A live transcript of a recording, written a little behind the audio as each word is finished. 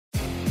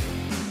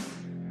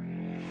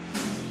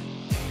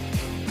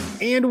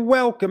And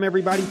welcome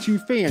everybody to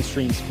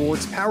FanStream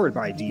Sports, powered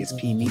by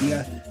DSP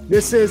Media.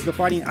 This is the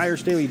Fighting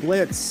Irish Daily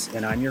Blitz,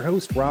 and I'm your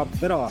host, Rob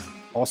Fittoff,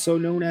 also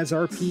known as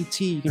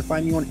RPT. You can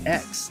find me on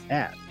X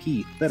at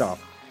PFittoff.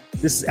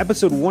 This is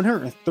episode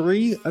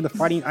 103 of the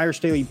Fighting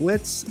Irish Daily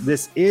Blitz.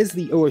 This is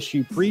the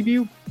OSU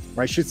preview,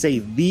 or I should say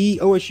the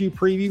OSU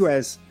preview,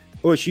 as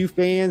OSU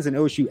fans and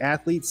OSU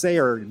athletes say,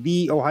 or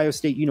the Ohio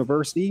State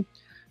University.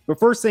 But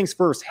first things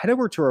first, head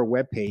over to our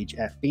webpage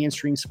at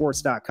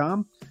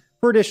fanstreamsports.com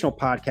for additional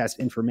podcast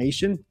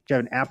information. If you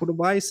have an Apple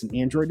device, an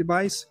Android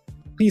device,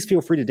 please feel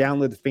free to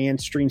download the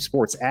FanStream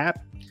Sports app.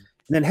 And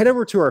then head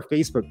over to our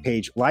Facebook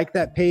page, like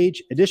that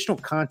page, additional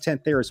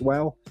content there as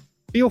well.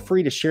 Feel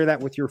free to share that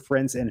with your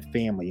friends and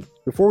family.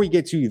 Before we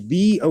get to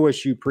the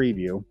OSU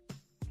preview,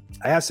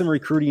 I have some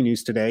recruiting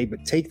news today,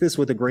 but take this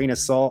with a grain of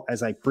salt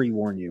as I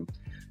pre-warn you.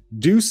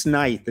 Deuce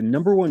Knight, the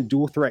number one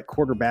dual threat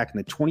quarterback in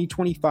the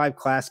 2025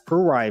 class per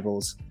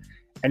Rivals,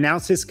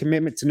 announced his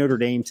commitment to Notre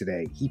Dame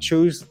today. He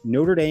chose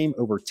Notre Dame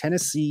over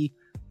Tennessee,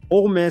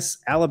 Ole Miss,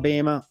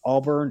 Alabama,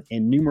 Auburn,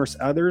 and numerous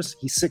others.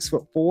 He's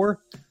 6'4",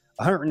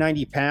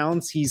 190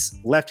 pounds. He's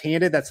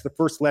left-handed. That's the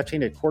first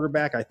left-handed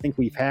quarterback I think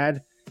we've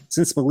had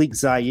since Malik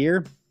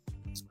Zaire.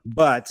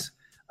 But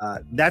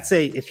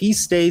if he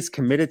stays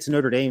committed to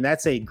Notre Dame,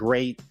 that's a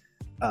great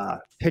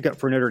pickup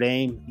for Notre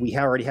Dame. We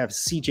already have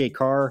CJ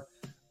Carr,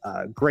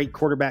 great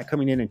quarterback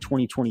coming in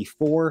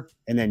 2024,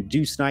 and then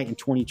Deuce Knight in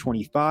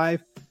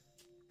 2025.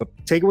 But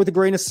take it with a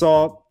grain of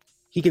salt.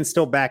 He can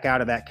still back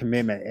out of that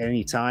commitment at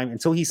any time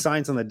until he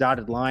signs on the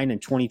dotted line in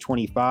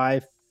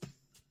 2025.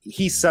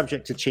 He's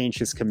subject to change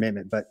his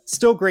commitment, but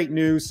still great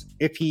news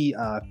if he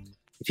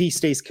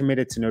stays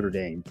committed to Notre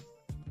Dame.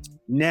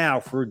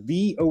 Now for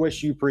the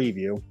OSU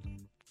preview,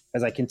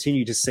 as I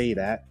continue to say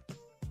that,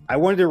 I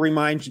wanted to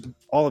remind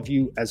all of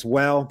you as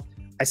well.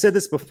 I said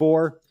this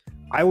before.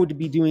 I would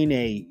be doing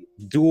a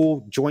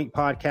dual joint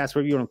podcast,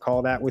 whatever you want to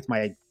call that, with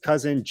my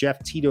cousin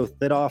Jeff Tito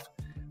Thitoff,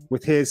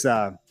 with his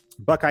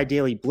Buckeye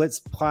Daily Blitz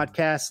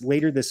podcast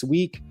later this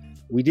week.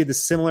 We did the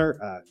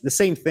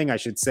same thing, I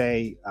should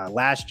say,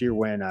 last year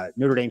when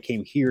Notre Dame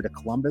came here to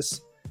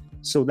Columbus.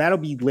 So that'll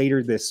be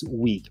later this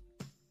week.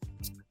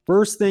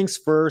 First things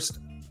first,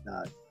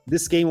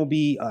 this game will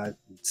be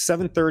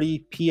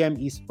 7:30 p.m.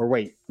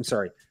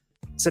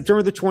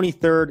 September the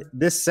 23rd,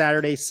 this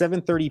Saturday,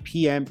 7:30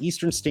 p.m.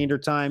 Eastern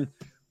Standard Time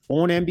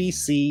on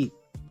NBC.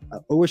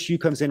 OSU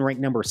comes in ranked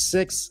number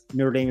 6.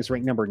 Notre Dame is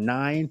ranked number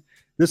 9.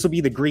 This will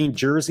be the green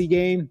jersey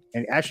game,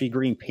 and actually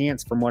green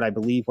pants from what I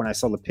believe when I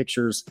saw the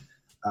pictures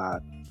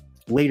it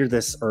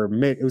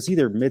was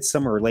either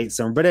midsummer or late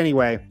summer. But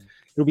anyway,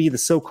 it'll be the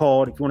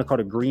so-called, if you want to call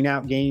it a green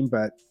out game,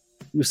 but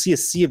you'll see a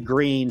sea of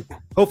green,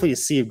 hopefully a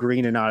sea of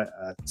green and not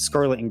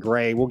scarlet and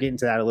gray. We'll get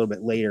into that a little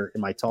bit later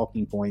in my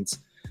talking points.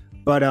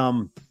 But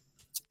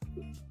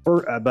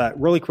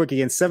really quick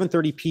again,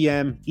 7:30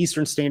 p.m.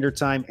 Eastern Standard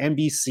Time,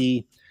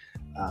 NBC,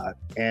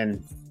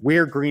 and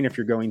wear green if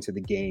you're going to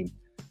the game.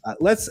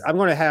 I'm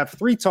going to have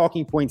 3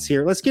 talking points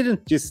here. Let's get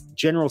into just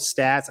general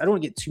stats. I don't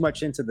want to get too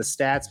much into the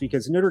stats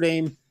because Notre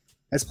Dame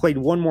has played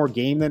one more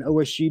game than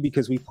OSU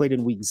because we played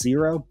in week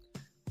 0.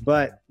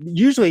 But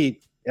usually,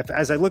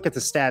 as I look at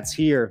the stats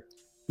here,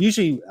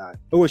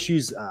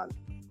 OSU's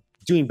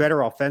doing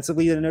better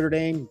offensively than Notre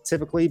Dame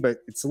typically, but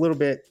it's a little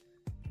bit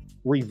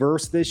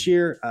reversed this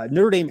year.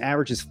 Notre Dame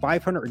averages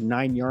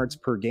 509 yards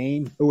per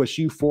game,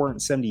 OSU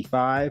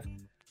 475.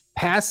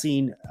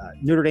 Passing,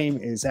 Notre Dame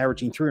is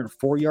averaging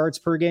 304 yards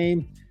per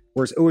game,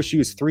 whereas OSU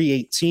is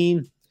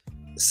 318.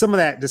 Some of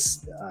that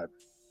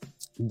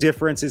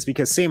difference is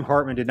because Sam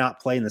Hartman did not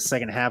play in the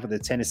second half of the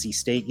Tennessee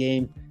State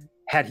game.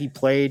 Had he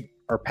played,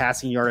 our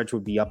passing yardage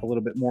would be up a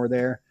little bit more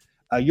there.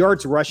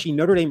 Yards rushing,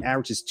 Notre Dame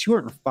averages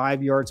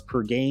 205 yards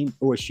per game,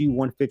 OSU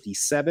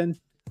 157.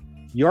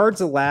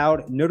 Yards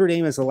allowed, Notre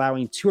Dame is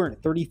allowing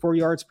 234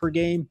 yards per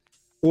game,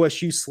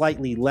 OSU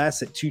slightly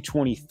less at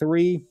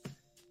 223.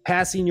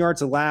 Passing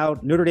yards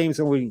allowed, Notre Dame is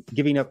only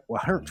giving up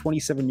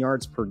 127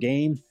 yards per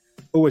game,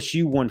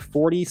 OSU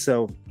 140,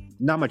 so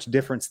not much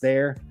difference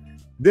there.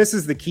 This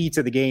is the key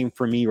to the game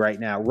for me right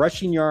now.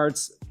 Rushing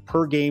yards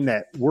per game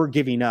that we're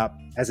giving up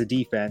as a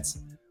defense,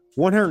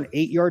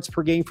 108 yards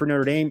per game for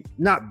Notre Dame.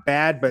 Not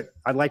bad, but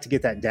I'd like to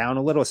get that down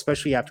a little,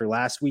 especially after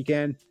last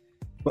weekend.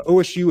 But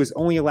OSU is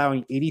only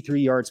allowing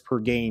 83 yards per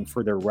game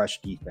for their rush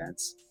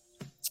defense.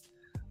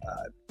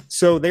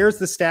 So there's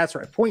the stats.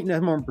 Right, point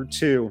number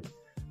 2.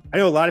 I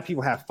know a lot of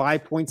people have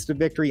 5 points to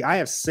victory. I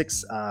have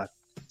 6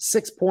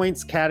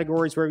 points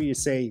categories, wherever you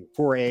say,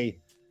 for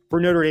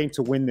Notre Dame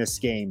to win this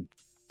game,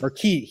 or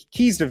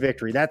keys to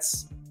victory.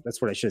 That's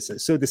what I should say.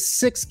 So the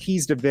 6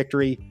 keys to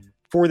victory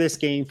for this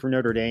game for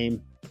Notre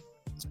Dame: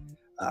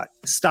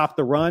 stop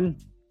the run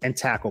and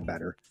tackle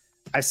better.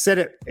 I said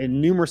it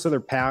in numerous other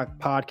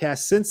podcasts.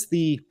 Since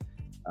the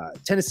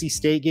Tennessee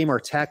State game, our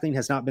tackling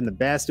has not been the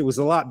best. It was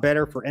a lot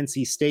better for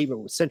NC State, but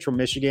with Central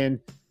Michigan,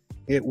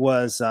 it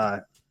was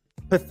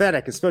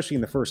pathetic, especially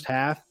in the first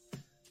half.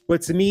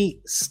 But to me,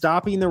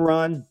 stopping the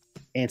run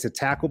and to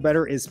tackle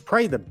better is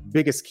probably the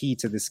biggest key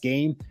to this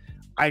game.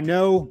 I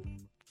know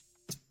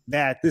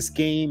that this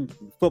game,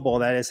 football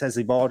that is, has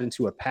evolved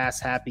into a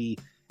pass-happy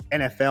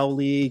NFL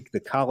league, the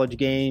college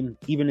game,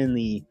 even in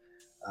the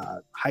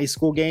high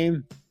school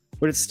game.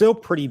 But it's still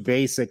pretty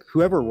basic.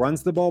 Whoever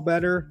runs the ball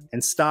better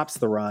and stops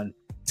the run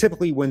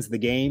typically wins the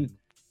game.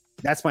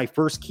 That's my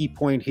first key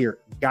point here.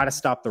 Got to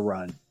stop the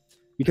run.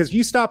 Because if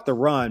you stop the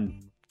run,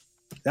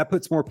 that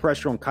puts more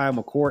pressure on Kyle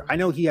McCord. I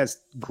know he has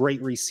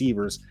great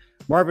receivers.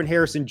 Marvin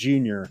Harrison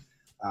Jr.,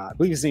 I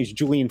believe his name is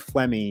Julian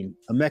Fleming,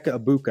 Emeka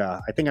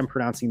Ibuka. I think I'm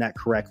pronouncing that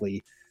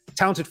correctly.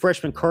 Talented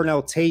freshman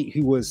Carnell Tate,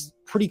 who was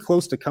pretty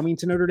close to coming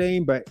to Notre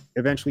Dame, but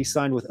eventually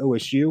signed with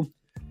OSU.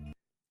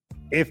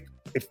 If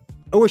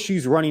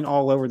OSU's running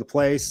all over the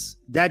place,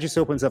 that just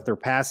opens up their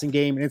passing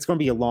game, and it's going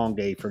to be a long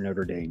day for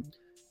Notre Dame.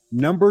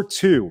 Number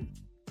 2,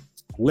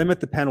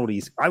 limit the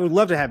penalties. I would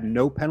love to have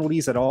no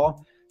penalties at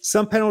all.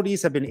 Some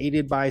penalties have been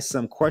aided by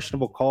some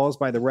questionable calls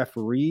by the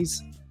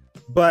referees,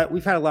 but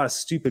we've had a lot of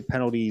stupid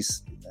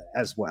penalties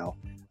as well.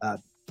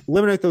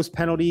 Eliminate those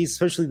penalties,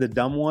 especially the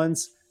dumb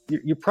ones.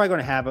 You're probably going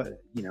to have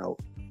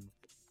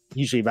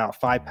usually about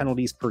 5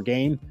 penalties per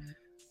game,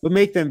 but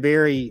make them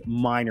very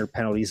minor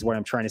penalties is what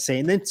I'm trying to say.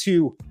 And then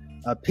to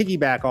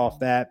piggyback off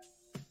that,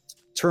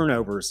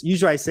 turnovers.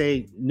 Usually I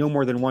say no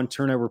more than 1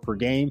 turnover per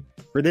game.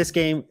 For this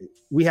game,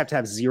 we have to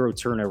have 0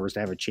 turnovers to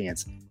have a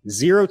chance.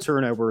 0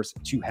 turnovers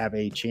to have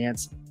a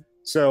chance.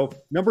 So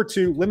number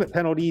 2, limit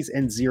penalties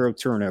and 0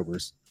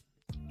 turnovers.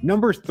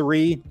 Number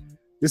 3,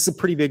 this is a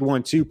pretty big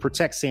one too,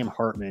 protect Sam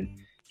Hartman.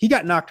 He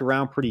got knocked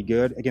around pretty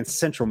good against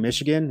Central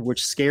Michigan,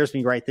 which scares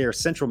me right there.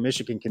 Central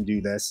Michigan can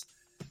do this.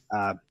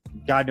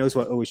 God knows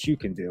what OSU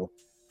can do.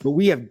 But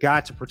we have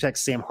got to protect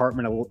Sam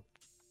Hartman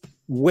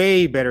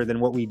way better than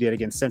what we did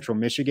against Central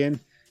Michigan.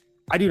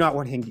 I do not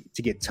want him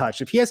to get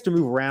touched. If he has to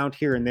move around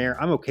here and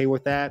there, I'm okay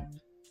with that.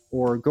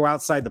 Or go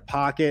outside the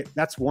pocket.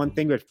 That's one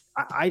thing. But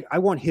I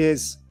want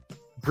his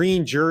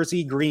green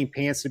jersey, green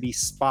pants to be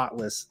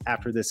spotless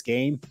after this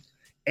game.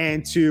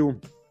 And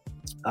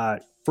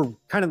for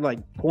kind of like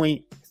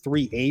point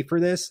 3A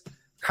for this,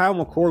 Kyle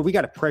McCord, we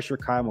got to pressure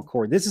Kyle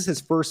McCord. This is his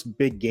first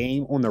big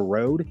game on the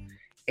road.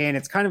 And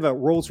it's kind of a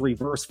roles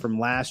reverse from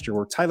last year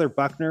where Tyler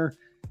Buckner,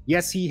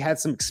 yes, he had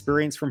some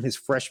experience from his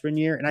freshman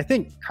year. And I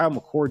think Kyle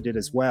McCord did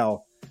as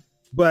well.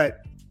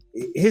 But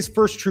his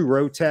first true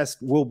road test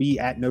will be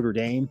at Notre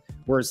Dame.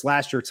 Whereas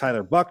last year,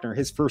 Tyler Buckner,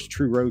 his first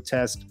true road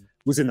test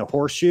was in the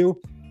Horseshoe,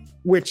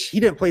 which he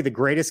didn't play the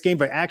greatest game,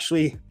 but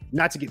actually,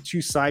 not to get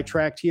too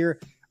sidetracked here,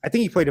 I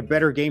think he played a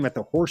better game at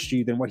the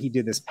Horseshoe than what he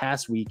did this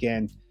past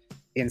weekend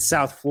in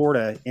South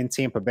Florida in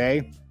Tampa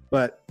Bay.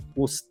 But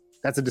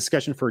that's a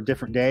discussion for a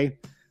different day.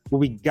 But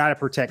we got to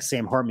protect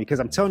Sam Hartman because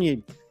I'm telling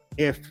you,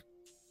 if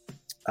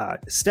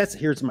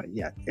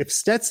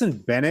Stetson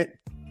Bennett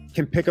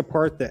can pick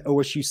apart the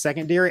OSU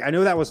secondary, I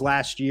know that was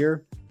last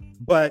year,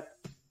 but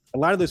a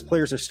lot of those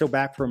players are still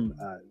back from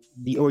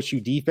the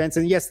OSU defense.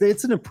 And yes,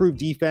 it's an improved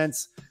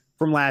defense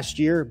from last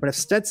year, but if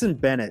Stetson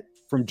Bennett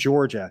from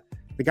Georgia,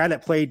 the guy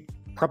that played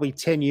probably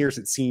 10 years,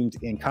 it seemed,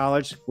 in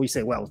college, we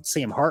say, well,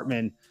 Sam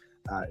Hartman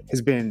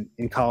has been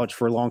in college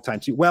for a long time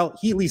too. Well,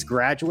 he at least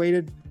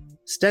graduated.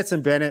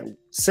 Stetson Bennett,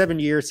 7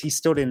 years, he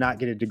still did not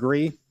get a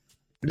degree.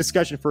 A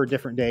discussion for a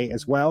different day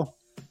as well.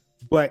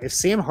 But if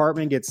Sam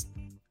Hartman gets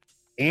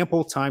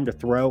ample time to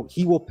throw,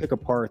 he will pick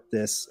apart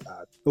this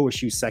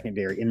OSU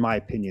secondary, in my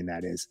opinion,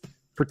 that is.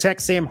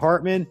 Protect Sam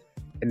Hartman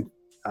and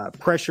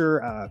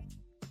pressure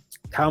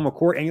Kyle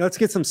McCord, and let's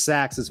get some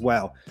sacks as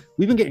well.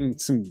 We've been getting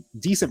some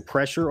decent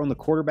pressure on the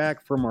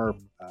quarterback from our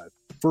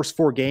first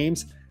 4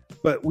 games,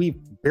 but we've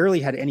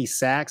barely had any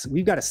sacks.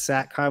 We've got to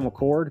sack Kyle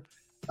McCord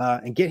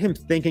and get him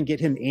thinking, get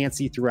him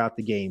antsy throughout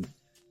the game.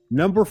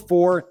 Number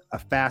 4, a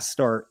fast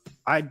start.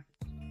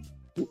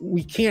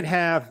 We can't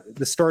have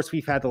the starts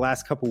we've had the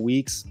last couple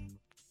weeks.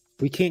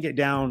 We can't get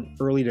down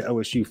early to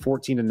OSU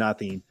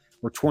 14-0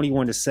 or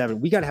 21-7.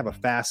 We got to have a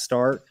fast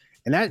start,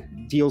 and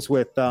that deals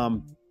with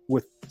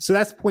so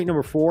that's point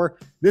number 4.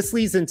 This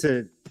leads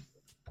into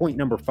point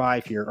number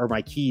 5 here, or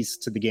my keys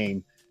to the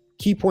game.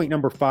 Key point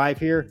number 5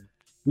 here,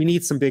 we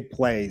need some big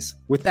plays.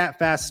 With that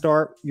fast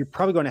start, you're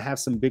probably going to have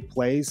some big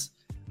plays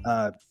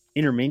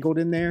intermingled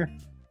in there.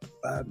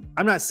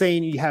 I'm not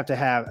saying you have to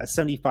have a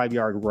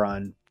 75-yard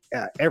run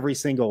every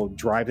single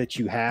drive that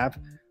you have,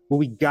 but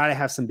we got to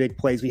have some big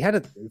plays. We had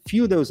a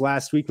few of those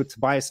last week with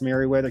Tobias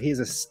Merriweather. He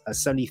has a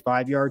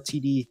 75-yard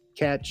TD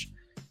catch.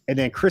 And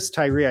then Chris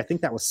Tyree, I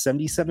think that was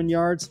 77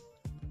 yards.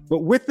 But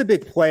with the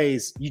big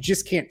plays, you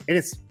just can't, and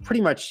it's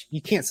pretty much,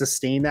 you can't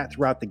sustain that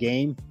throughout the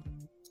game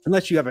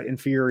unless you have an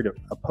inferior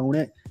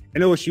opponent.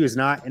 And OSU is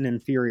not an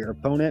inferior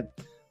opponent.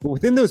 But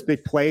within those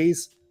big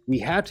plays, we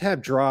have to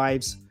have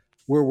drives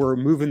where we're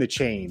moving the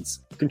chains,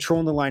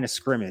 controlling the line of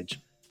scrimmage,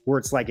 where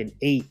it's like an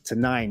 8 to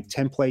 9,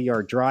 10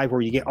 yard drive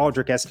where you get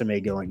Aldrick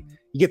Estime going.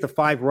 You get the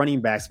 5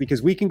 running backs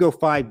because we can go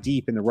 5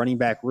 deep in the running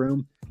back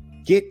room,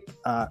 get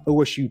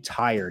OSU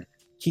tired.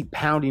 Keep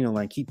pounding on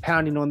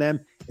them,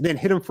 and then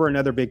hit them for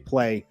another big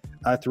play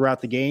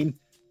throughout the game.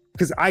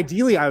 Because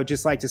ideally, I would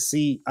just like to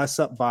see us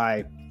up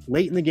by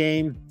late in the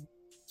game,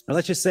 or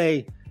let's just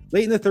say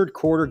late in the third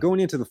quarter, going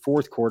into the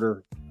fourth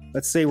quarter,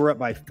 let's say we're up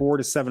by 4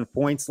 to 7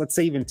 points, let's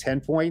say even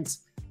 10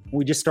 points,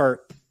 we just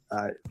start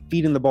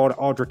feeding the ball to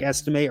Aldrich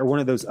Estime or one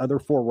of those other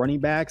 4 running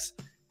backs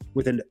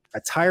with a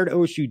tired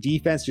OSU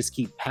defense, just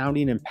keep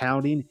pounding and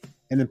pounding,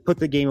 and then put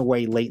the game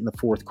away late in the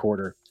fourth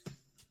quarter.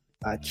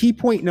 Key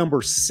point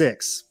number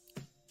 6.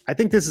 I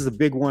think this is a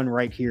big one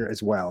right here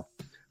as well.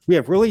 We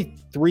have really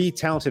 3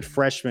 talented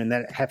freshmen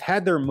that have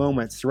had their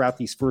moments throughout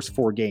these first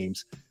 4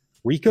 games.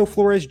 Rico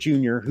Flores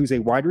Jr., who's a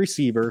wide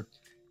receiver,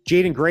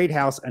 Jaden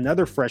Greathouse,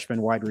 another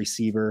freshman wide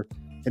receiver,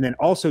 and then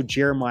also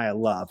Jeremiah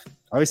Love.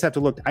 I always have to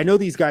look. I know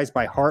these guys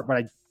by heart,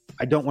 but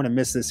I don't want to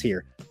miss this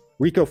here.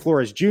 Rico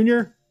Flores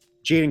Jr.,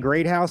 Jaden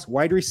Greathouse,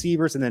 wide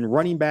receivers, and then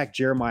running back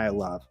Jeremiah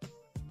Love.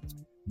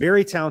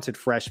 Very talented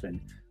freshmen.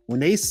 When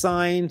they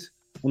signed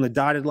on the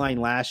dotted line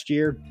last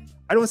year,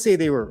 I don't say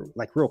they were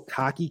like real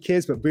cocky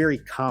kids, but very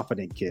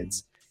confident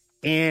kids.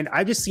 And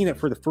I've just seen it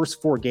for the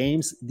first 4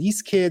 games.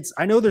 These kids,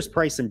 I know there's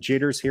probably some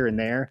jitters here and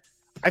there.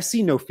 I've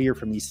seen no fear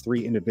from these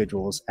 3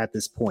 individuals at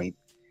this point.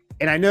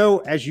 And I know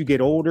as you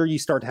get older, you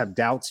start to have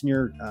doubts in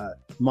your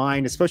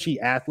mind, especially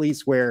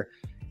athletes, where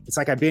it's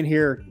like, I've been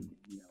here,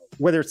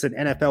 whether it's an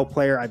NFL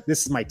player,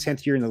 this is my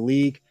 10th year in the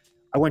league.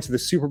 I went to the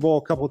Super Bowl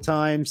a couple of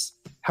times.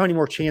 How many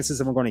more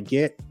chances am I going to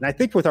get? And I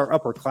think with our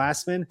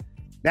upperclassmen,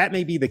 that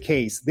may be the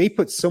case. They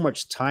put so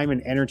much time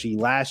and energy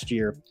last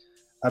year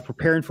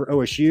preparing for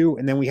OSU,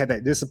 and then we had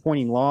that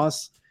disappointing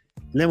loss,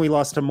 and then we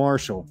lost to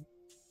Marshall.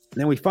 And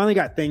then we finally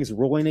got things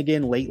rolling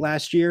again late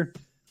last year.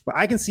 But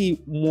I can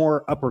see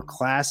more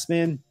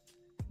upperclassmen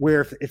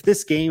where if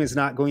this game is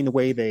not going the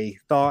way they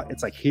thought,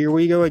 it's like, here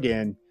we go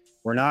again.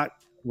 We're going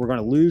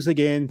to lose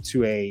again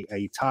to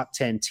a top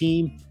 10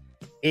 team.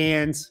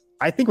 And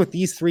I think with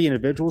these 3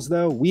 individuals,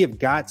 though, we have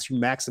got to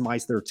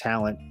maximize their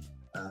talent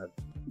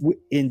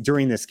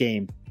during this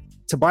game.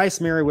 Tobias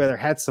Merriweather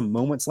had some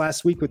moments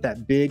last week with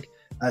that big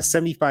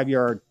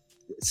 75-yard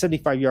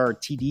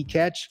TD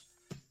catch.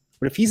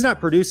 But if he's not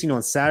producing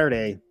on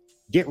Saturday,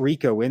 get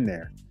Rico in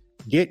there.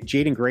 Get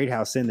Jaden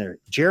Greathouse in there.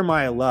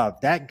 Jeremiah Love,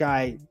 that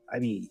guy, I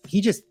mean,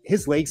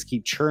 his legs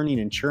keep churning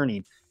and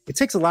churning. It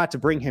takes a lot to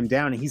bring him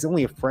down, and he's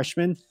only a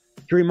freshman.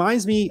 He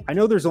reminds me, I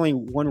know there's only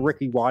one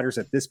Ricky Waters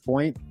at this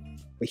point,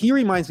 but he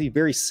reminds me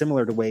very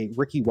similar to the way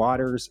Ricky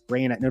Waters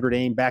ran at Notre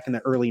Dame back in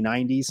the early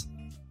 90s,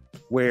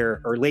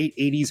 or late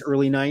 80s,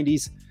 early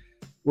 90s,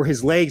 where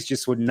his legs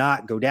just would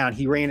not go down.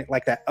 He ran it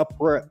like that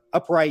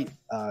upright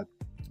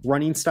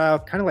running style,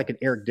 kind of like an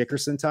Eric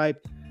Dickerson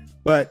type.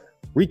 But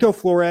Rico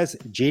Flores,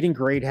 Jaden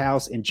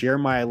Greathouse, and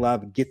Jeremiah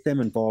Love, get them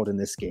involved in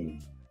this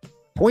game.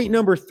 Point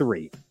number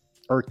 3,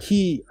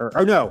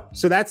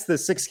 so that's the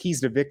 6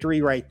 keys to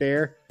victory right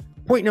there.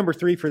 Point number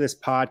 3 for this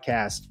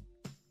podcast,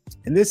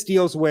 and this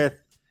deals with,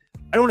 I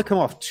don't want to come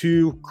off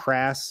too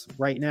crass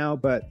right now,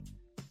 but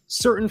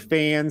certain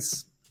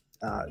fans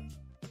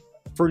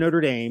for Notre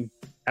Dame,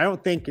 I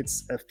don't think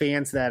it's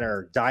fans that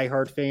are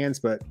diehard fans,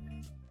 but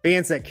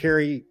fans that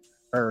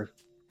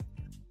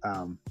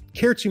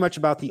care too much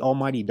about the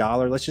almighty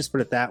dollar. Let's just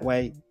put it that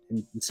way,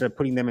 instead of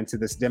putting them into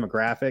this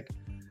demographic.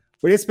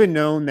 But it's been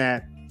known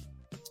that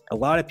a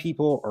lot of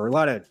people, or a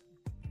lot of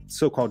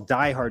so-called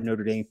diehard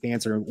Notre Dame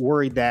fans, are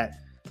worried that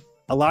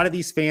a lot of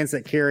these fans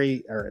that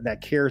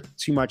care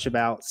too much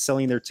about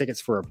selling their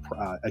tickets for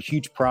a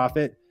huge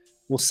profit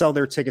will sell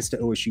their tickets to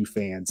OSU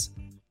fans.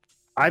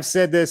 I've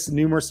said this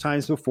numerous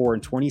times before.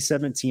 In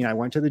 2017, I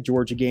went to the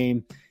Georgia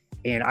game,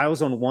 and I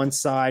was on one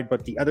side,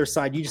 but the other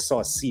side, you just saw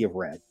a sea of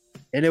red.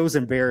 And it was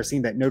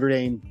embarrassing that Notre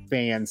Dame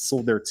fans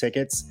sold their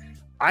tickets.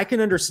 I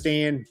can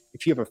understand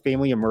if you have a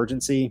family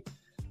emergency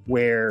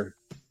where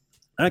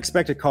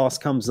unexpected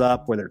cost comes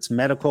up, whether it's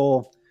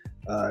medical,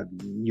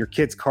 your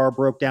kid's car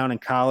broke down in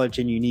college,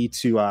 and you need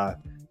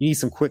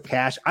some quick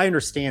cash. I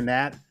understand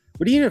that.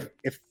 But even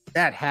if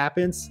that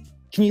happens,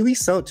 can you at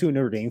least sell it to a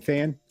Notre Dame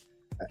fan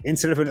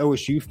instead of an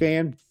OSU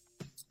fan?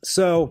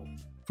 So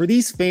for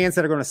these fans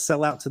that are going to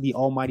sell out to the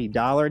almighty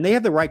dollar, and they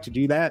have the right to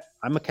do that.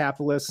 I'm a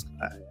capitalist.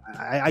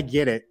 I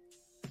get it.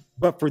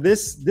 But for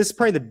this is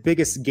probably the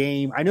biggest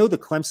game. I know the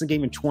Clemson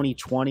game in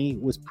 2020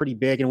 was pretty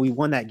big, and we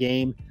won that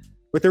game,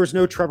 but there was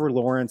no Trevor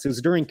Lawrence. It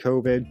was during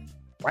COVID.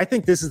 I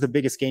think this is the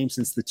biggest game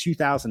since the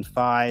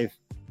 2005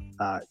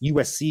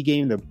 USC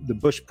game, the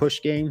Bush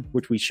push game,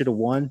 which we should have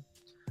won.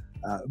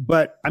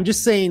 But I'm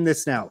just saying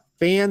this now.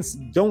 Fans,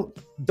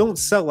 don't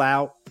sell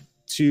out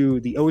to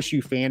the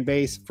OSU fan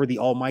base for the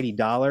almighty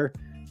dollar.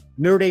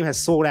 Notre Dame has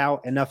sold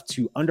out enough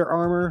to Under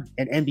Armour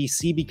and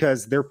NBC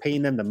because they're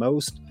paying them the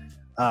most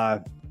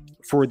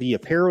for the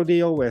apparel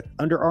deal with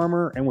Under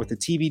Armour and with the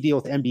TV deal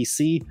with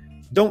NBC.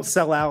 Don't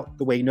sell out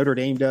the way Notre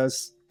Dame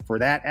does for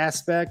that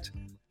aspect.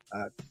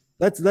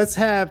 Let's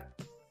have,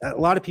 a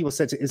lot of people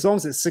said, as long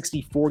as it's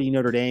 60-40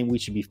 Notre Dame, we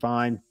should be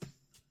fine.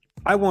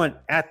 I want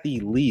at the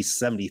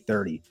least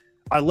 70-30.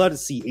 I'd love to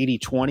see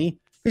 80-20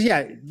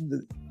 because,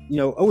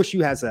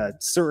 OSU has a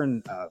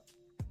certain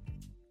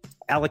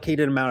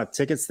allocated amount of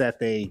tickets that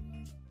they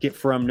get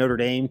from Notre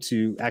Dame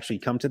to actually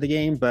come to the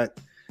game. But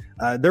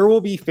there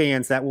will be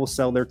fans that will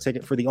sell their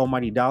ticket for the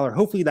almighty dollar.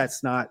 Hopefully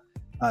that's not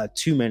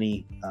too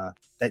many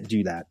that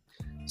do that.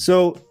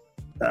 So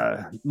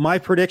My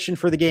prediction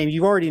for the game,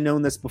 you've already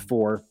known this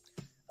before,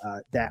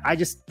 that I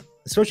just,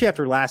 especially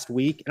after last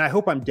week, and I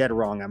hope I'm dead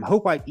wrong. I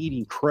hope I'm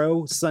eating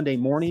crow Sunday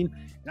morning.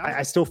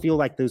 I still feel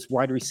like those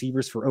wide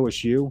receivers for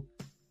OSU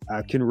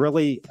can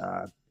really,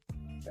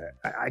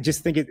 I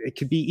just think it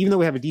could be, even though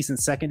we have a decent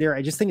secondary,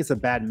 I just think it's a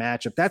bad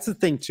matchup. That's the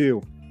thing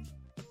too.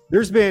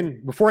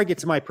 Before I get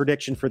to my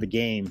prediction for the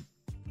game,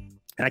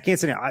 and I can't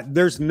say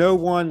there's no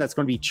one that's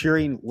going to be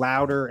cheering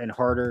louder and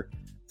harder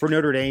for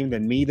Notre Dame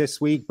than me this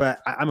week, but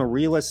I'm a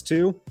realist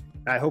too.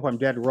 I hope I'm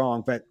dead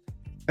wrong. But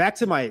back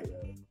to my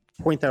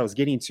point that I was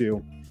getting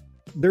to,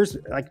 there's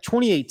like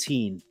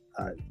 2018,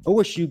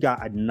 OSU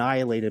got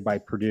annihilated by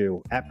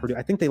Purdue at Purdue.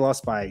 I think they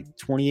lost by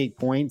 28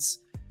 points.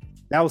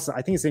 That was,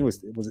 I think his name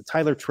was it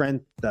Tyler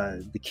Trent,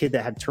 the kid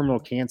that had terminal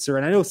cancer.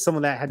 And I know some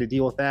of that had to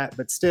deal with that,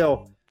 but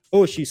still,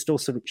 OSU still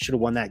should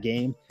have won that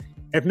game.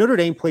 And if Notre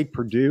Dame played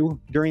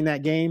Purdue during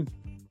that game,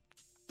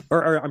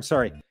 or I'm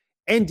sorry,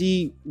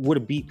 ND would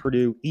have beat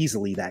Purdue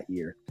easily that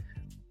year.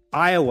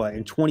 Iowa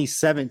in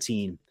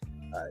 2017,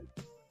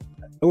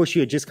 OSU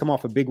had just come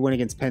off a big win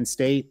against Penn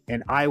State,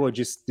 and Iowa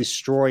just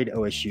destroyed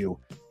OSU.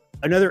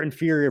 Another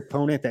inferior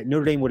opponent that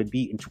Notre Dame would have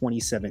beat in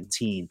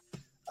 2017.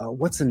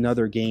 What's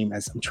another game?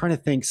 As I'm trying to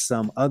think,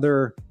 some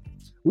other,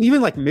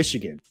 even like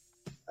Michigan,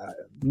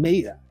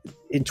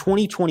 in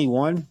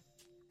 2021,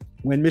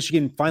 when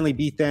Michigan finally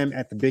beat them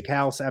at the Big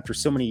House after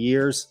so many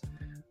years.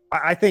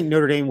 I think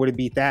Notre Dame would have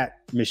beat that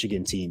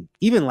Michigan team.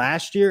 Even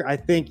last year, I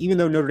think, even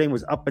though Notre Dame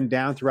was up and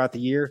down throughout the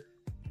year,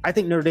 I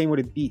think Notre Dame would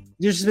have beat.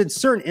 There's just been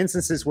certain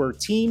instances where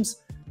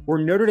teams where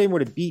Notre Dame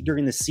would have beat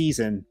during the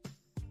season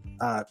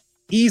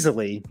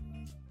easily,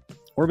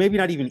 or maybe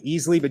not even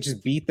easily, but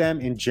just beat them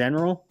in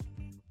general,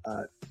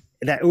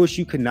 that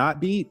OSU could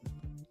not beat.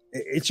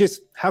 It's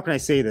just, how can I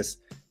say this?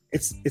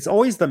 It's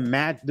always the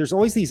match. There's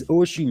always these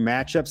OSU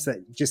matchups that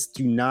just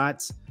do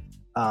not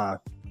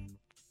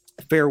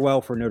fare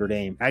well for Notre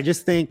Dame. I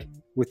just think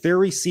with their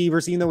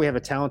receivers, even though we have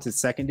a talented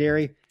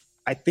secondary,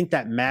 I think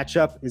that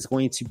matchup is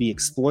going to be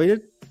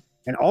exploited.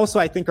 And also,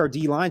 I think our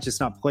D-line's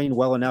just not playing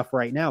well enough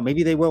right now.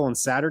 Maybe they will on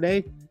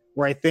Saturday,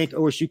 where I think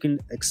OSU can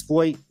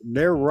exploit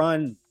their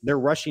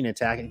rushing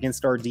attack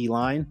against our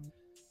D-line.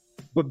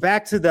 But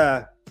back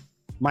to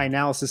my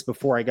analysis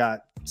before I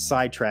got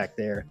sidetracked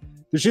there.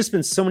 There's just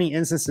been so many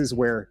instances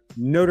where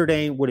Notre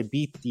Dame would have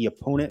beat the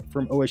opponent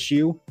from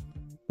OSU,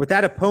 but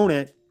that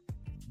opponent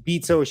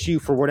beats OSU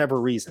for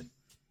whatever reason.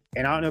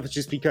 And I don't know if it's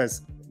just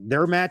because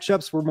their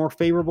matchups were more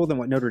favorable than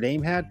what Notre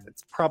Dame had.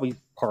 That's probably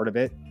part of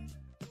it.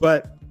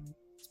 But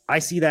I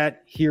see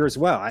that here as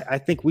well. I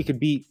think we could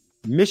beat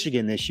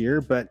Michigan this year,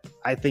 but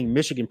I think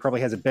Michigan probably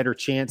has a better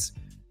chance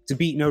to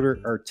beat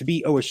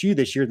OSU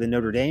this year than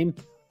Notre Dame.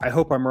 I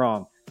hope I'm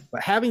wrong.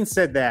 But having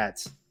said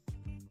that,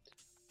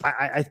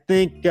 I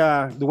think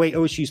the way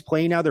OSU's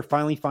playing now, they're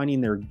finally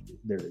finding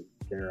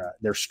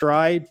their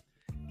stride,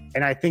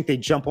 and I think they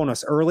jump on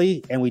us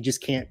early, and we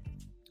just can't.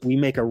 We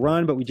make a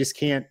run, but we just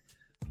can't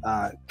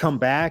come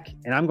back.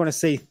 And I'm going to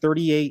say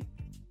 38,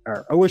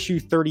 or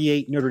OSU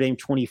 38, Notre Dame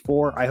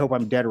 24. I hope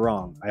I'm dead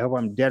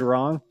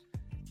wrong.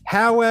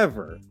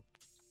 However,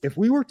 if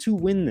we were to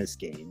win this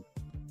game,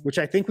 which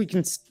I think we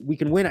can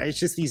win, it's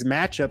just these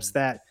matchups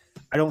that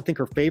I don't think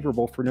are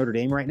favorable for Notre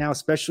Dame right now,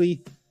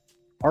 especially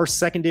our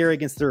secondary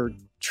against their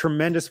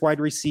tremendous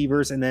wide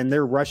receivers, and then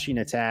their rushing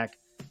attack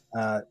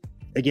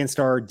against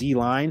our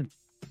D-line.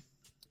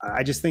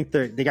 I just think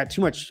they got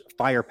too much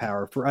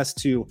firepower for us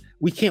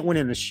we can't win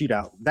in a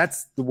shootout.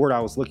 That's the word I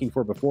was looking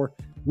for before.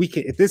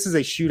 If this is a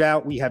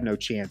shootout, we have no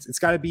chance. It's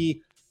got to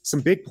be some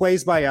big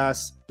plays by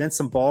us, then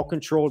some ball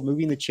control,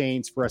 moving the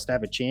chains for us to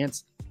have a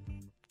chance.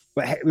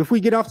 But if we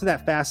get off to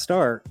that fast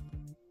start,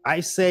 I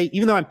say,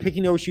 even though I'm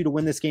picking OSU to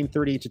win this game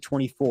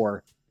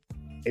 38-24,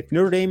 if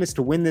Notre Dame is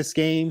to win this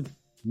game,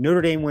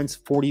 Notre Dame wins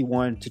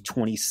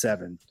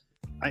 41-27.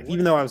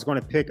 Even though I was going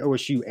to pick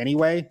OSU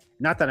anyway,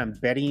 not that I'm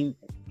betting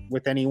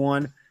with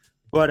anyone,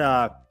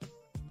 but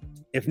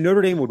if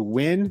Notre Dame would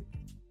win,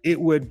 it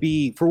would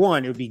be, for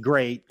one, it would be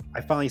great.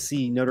 I finally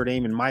see Notre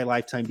Dame in my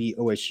lifetime beat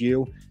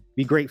OSU. It'd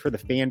be great for the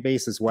fan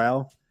base as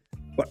well.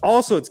 But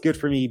also it's good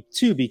for me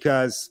too,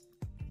 because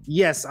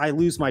yes, I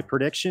lose my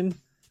prediction,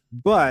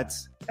 but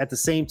at the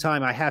same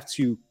time, I have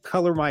to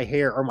color my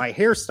hair, or my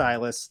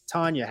hairstylist,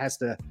 Tanya, has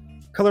to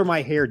color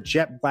my hair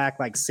jet black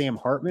like Sam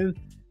Hartman.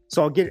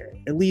 So I'll get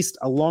at least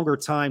a longer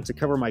time to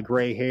cover my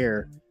gray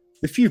hair,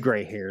 the few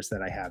gray hairs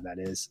that I have, that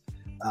is,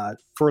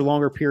 for a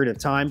longer period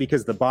of time,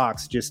 because the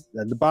box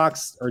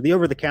or the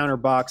over-the-counter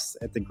box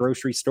at the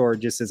grocery store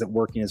just isn't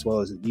working as well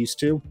as it used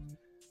to.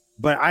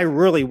 But I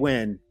really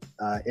win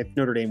if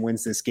Notre Dame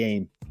wins this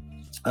game.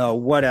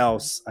 What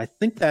else? I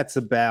think that's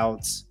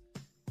about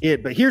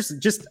it. But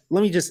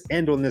let me just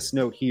end on this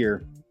note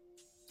here.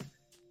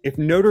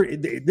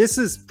 This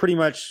is pretty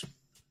much,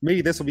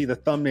 maybe this will be the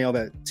thumbnail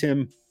that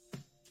Tim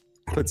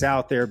puts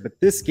out there, but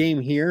this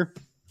game here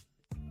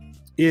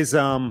is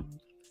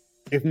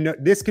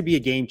this could be a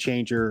game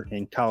changer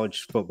in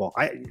college football.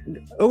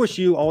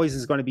 OSU always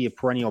is going to be a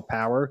perennial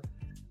power,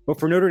 but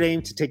for Notre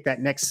Dame to take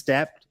that next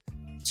step,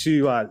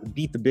 to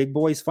beat the big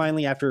boys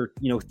finally after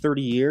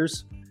 30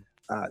 years.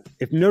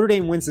 If Notre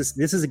Dame wins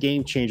this is a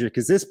game changer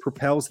because this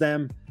propels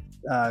them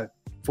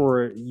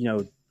for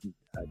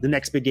the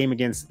next big game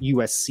against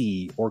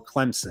USC or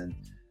Clemson.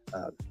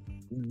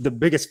 The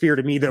biggest fear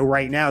to me, though,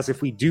 right now is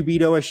if we do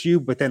beat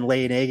OSU, but then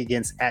lay an egg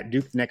at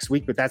Duke next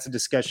week. But that's a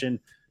discussion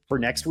for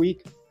next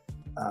week.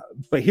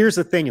 But here's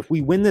the thing. If we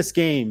win this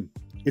game,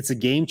 it's a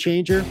game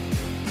changer,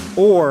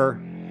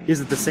 or is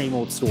it the same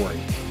old story?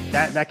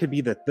 That could be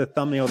the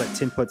thumbnail that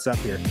Tim puts up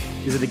here.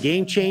 Is it a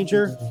game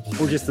changer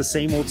or just the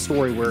same old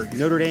story where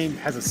Notre Dame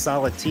has a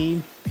solid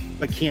team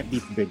but can't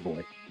beat the big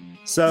boy?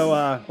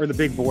 So, or the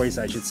big boys,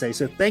 I should say.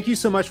 So thank you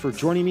so much for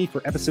joining me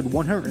for episode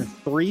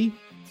 103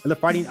 of the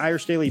Fighting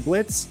Irish Daily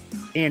Blitz.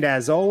 And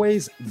as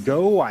always,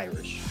 go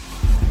Irish.